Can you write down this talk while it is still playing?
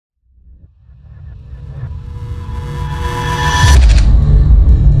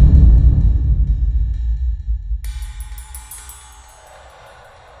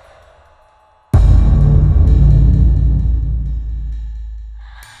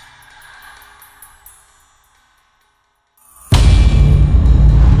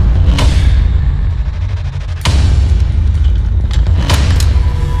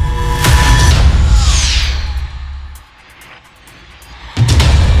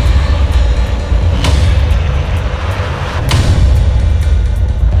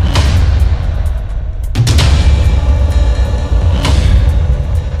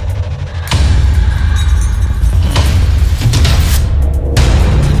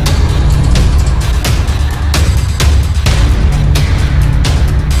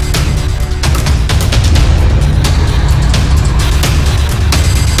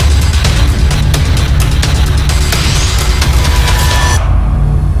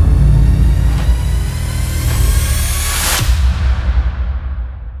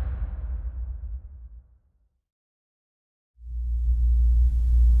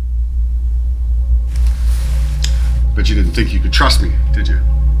didn't think you could trust me, did you?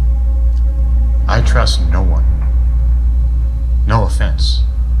 I trust no one. No offense.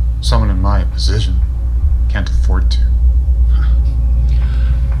 Someone in my position can't afford to.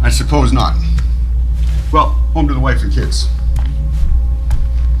 I suppose not. Well, home to the wife and kids.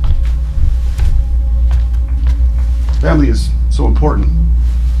 Family is so important.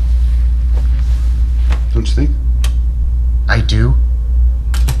 Don't you think? I do.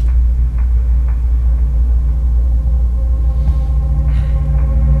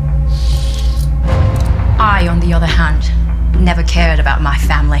 I, on the other hand, never cared about my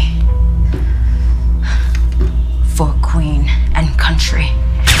family. For queen and country.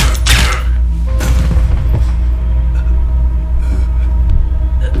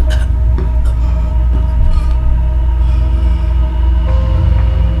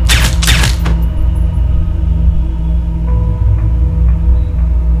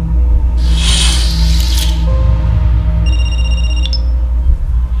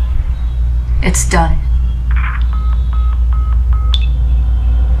 It's done.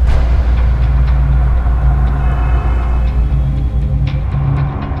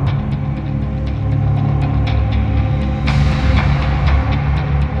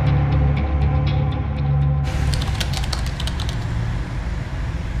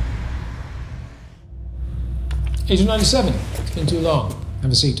 Agent 97, it's been too long.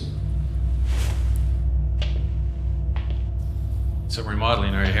 Have a seat. Some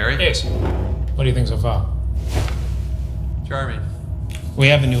remodeling, are you, Harry? Yes. What do you think so far? Charming. We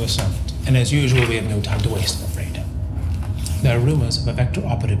have a new assignment, and as usual, we have no time to waste, I'm afraid. There are rumors of a Vector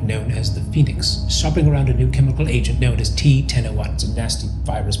operative known as the Phoenix, shopping around a new chemical agent known as T-1001. It's a nasty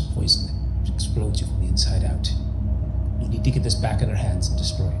virus poison that explodes you from the inside out. We need to get this back in our hands and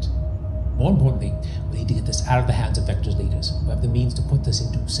destroy it. More importantly, we need to get this out of the hands of Vector's leaders, who have the means to put this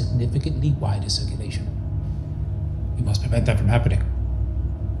into significantly wider circulation. We must prevent that from happening.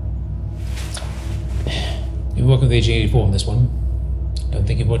 You've worked with Agent 84 on this one. Don't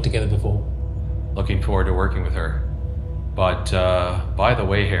think you've worked together before. Looking forward to working with her. But, by the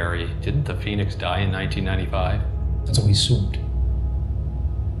way, Harry, didn't the Phoenix die in 1995? That's what we assumed.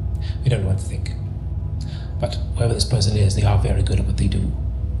 We don't know what to think. But whoever this person is, they are very good at what they do.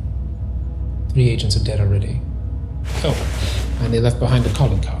 3 agents are dead already. Oh, and they left behind a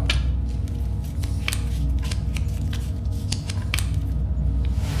calling card.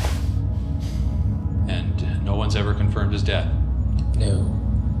 And no one's ever confirmed his death? No.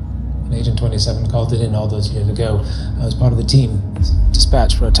 When Agent 27 called it in all those years ago, I was part of the team,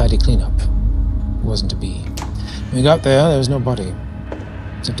 dispatched for a tidy cleanup. It wasn't to be. When we got there was no body.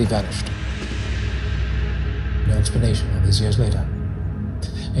 Simply vanished. No explanation all these years later.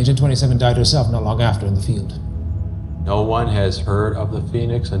 Agent 27 died herself not long after in the field. No one has heard of the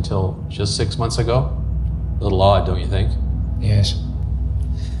Phoenix until just 6 months ago? A little odd, don't you think? Yes.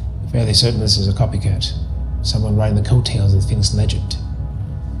 I'm fairly certain this is a copycat. Someone riding the coattails of the Phoenix legend.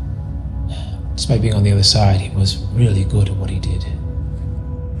 Despite being on the other side, he was really good at what he did.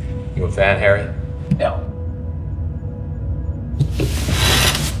 You a fan, Harry? No.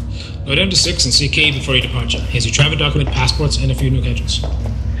 Go down to 6 and see Kay before your departure. Here's your travel document, passports, and a few new gadgets.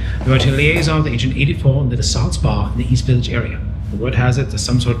 You are to liaison with Agent 84 in the Assault Spa in the East Village area. The word has it that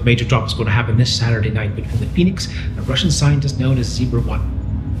some sort of major drop is going to happen this Saturday night between the Phoenix and a Russian scientist known as Zebra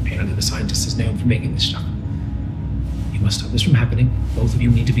 1. Apparently the scientist is known for making this stuff. You must stop this from happening. Both of you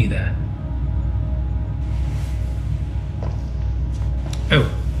need to be there. Oh,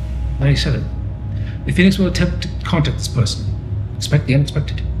 97. The Phoenix will attempt to contact this person. Expect the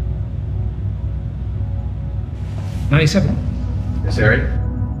unexpected. 97. Yes, Harry?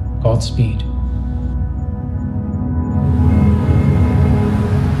 Godspeed.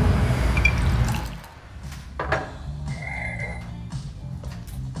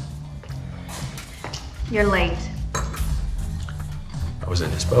 You're late. I was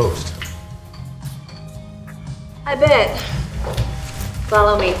indisposed. I bet.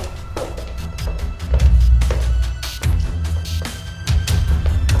 Follow me.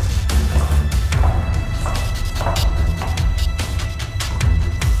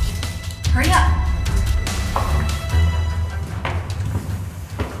 Hurry up.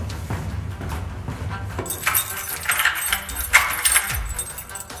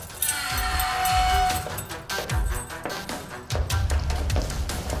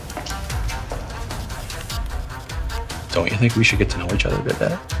 Don't you think we should get to know each other a bit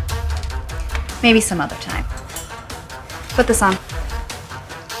better? Maybe some other time. Put this on.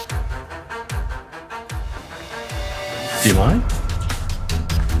 Do you mind?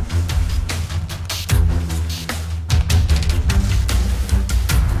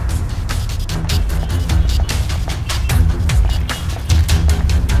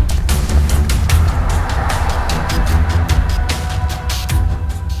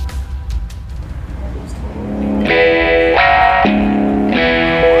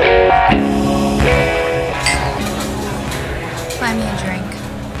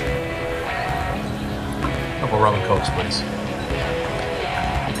 rum and cokes, please.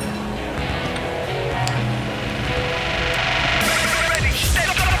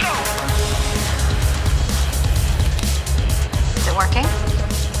 Is it working?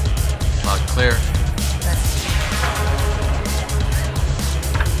 Loud and clear.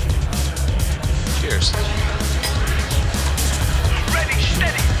 Cheers. Ready,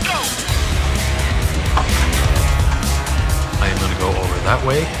 steady, go! I am going to go over that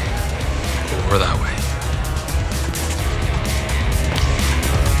way, over that way.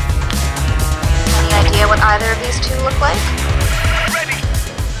 Any idea what either of these two look like? Ready,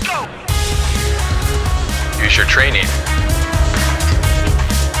 go! Use your training.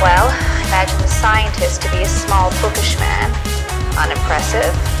 Well, imagine the scientist to be a small, bookish man.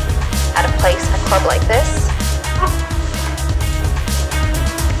 Unimpressive. Out of place in a club like this.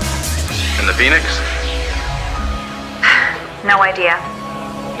 And the Phoenix? No idea.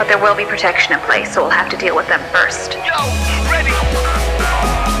 But there will be protection in place, so we'll have to deal with them first. Yo, ready!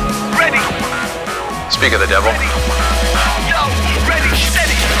 Ready! Speak of the devil. Yo, ready,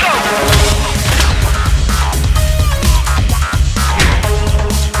 steady, go!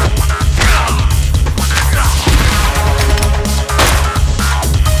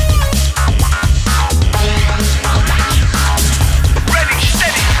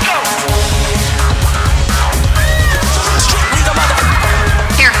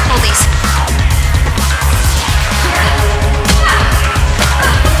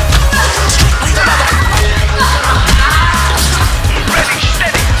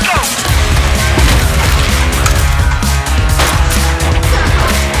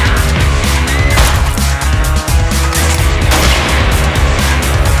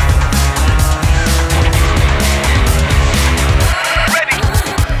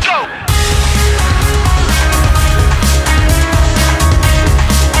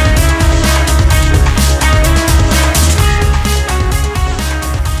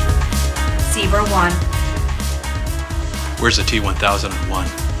 Where's the T-1001?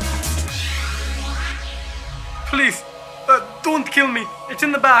 Please, don't kill me. It's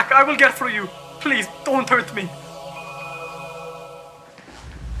in the back. I will get for you. Please, don't hurt me.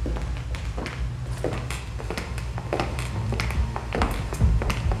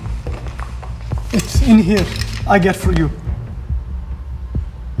 It's in here. I get for you.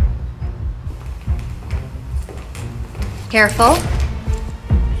 Careful.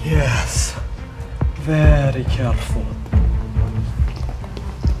 Yes. Very careful.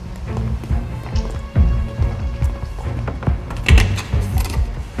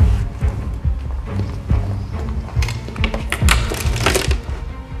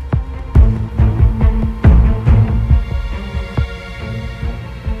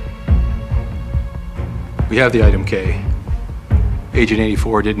 We have the item K. Agent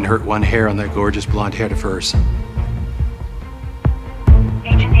 84 didn't hurt one hair on that gorgeous blonde head of hers.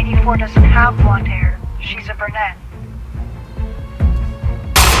 Agent 84 doesn't have blonde hair. She's a brunette.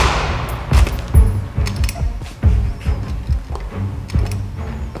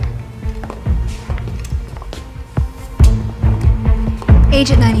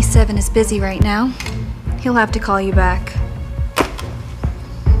 Agent 97 is busy right now. He'll have to call you back.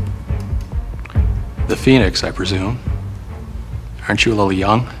 The Phoenix, I presume. Aren't you a little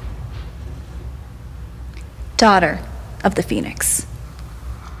young? Daughter of the Phoenix.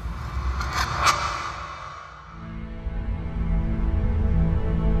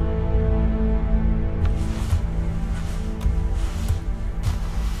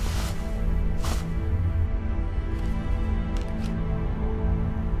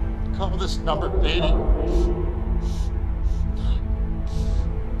 Call this number, baby.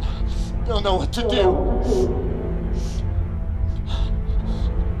 Don't know what to do.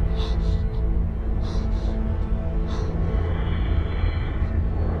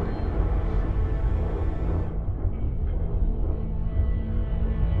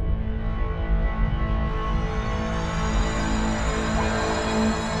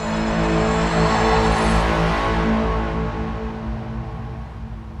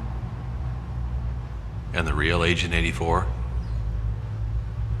 And the real Agent 84?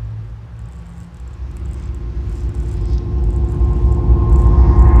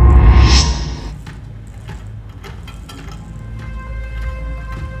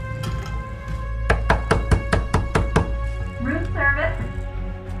 Room service.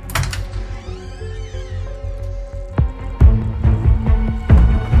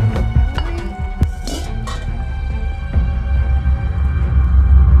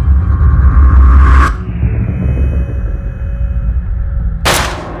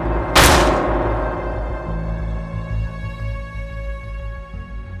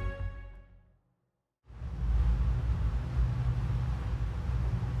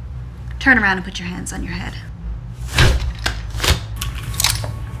 Turn around and put your hands on your head.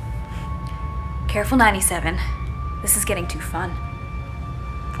 Careful, 97. This is getting too fun.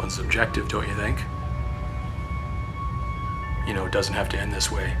 Fun's subjective, don't you think? You know, it doesn't have to end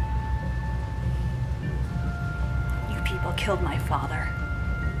this way. You people killed my father.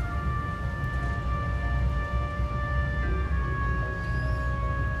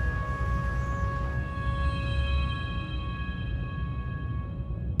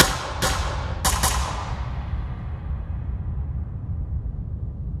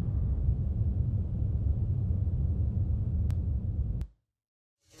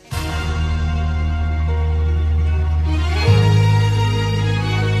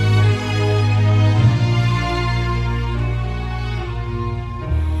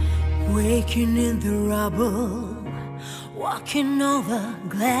 Waking in the rubble, walking over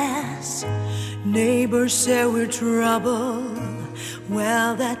glass. Neighbors say we're trouble.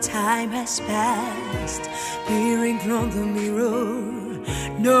 Well, that time has passed. Peering from the mirror,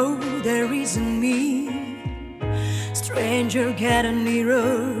 no, there isn't me. Stranger getting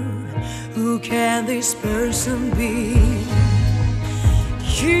nearer. Who can this person be?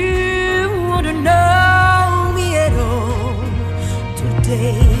 You wouldn't know me at all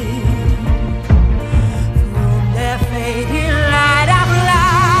today. Fading light of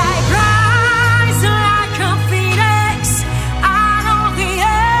light, rise like a phoenix out of the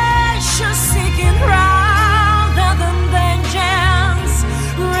ashes, seeking rather than vengeance,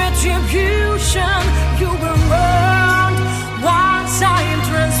 retribution. You were warned. Once I am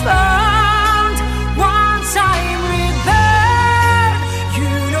transformed, once I am rebirth. You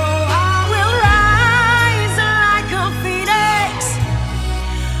know I will rise like a phoenix,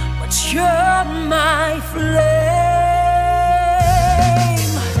 but you're my flame.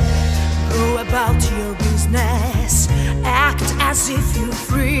 About your business, act as if you're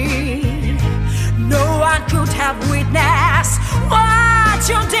free. No one could have witnessed what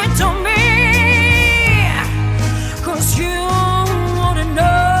you did to me.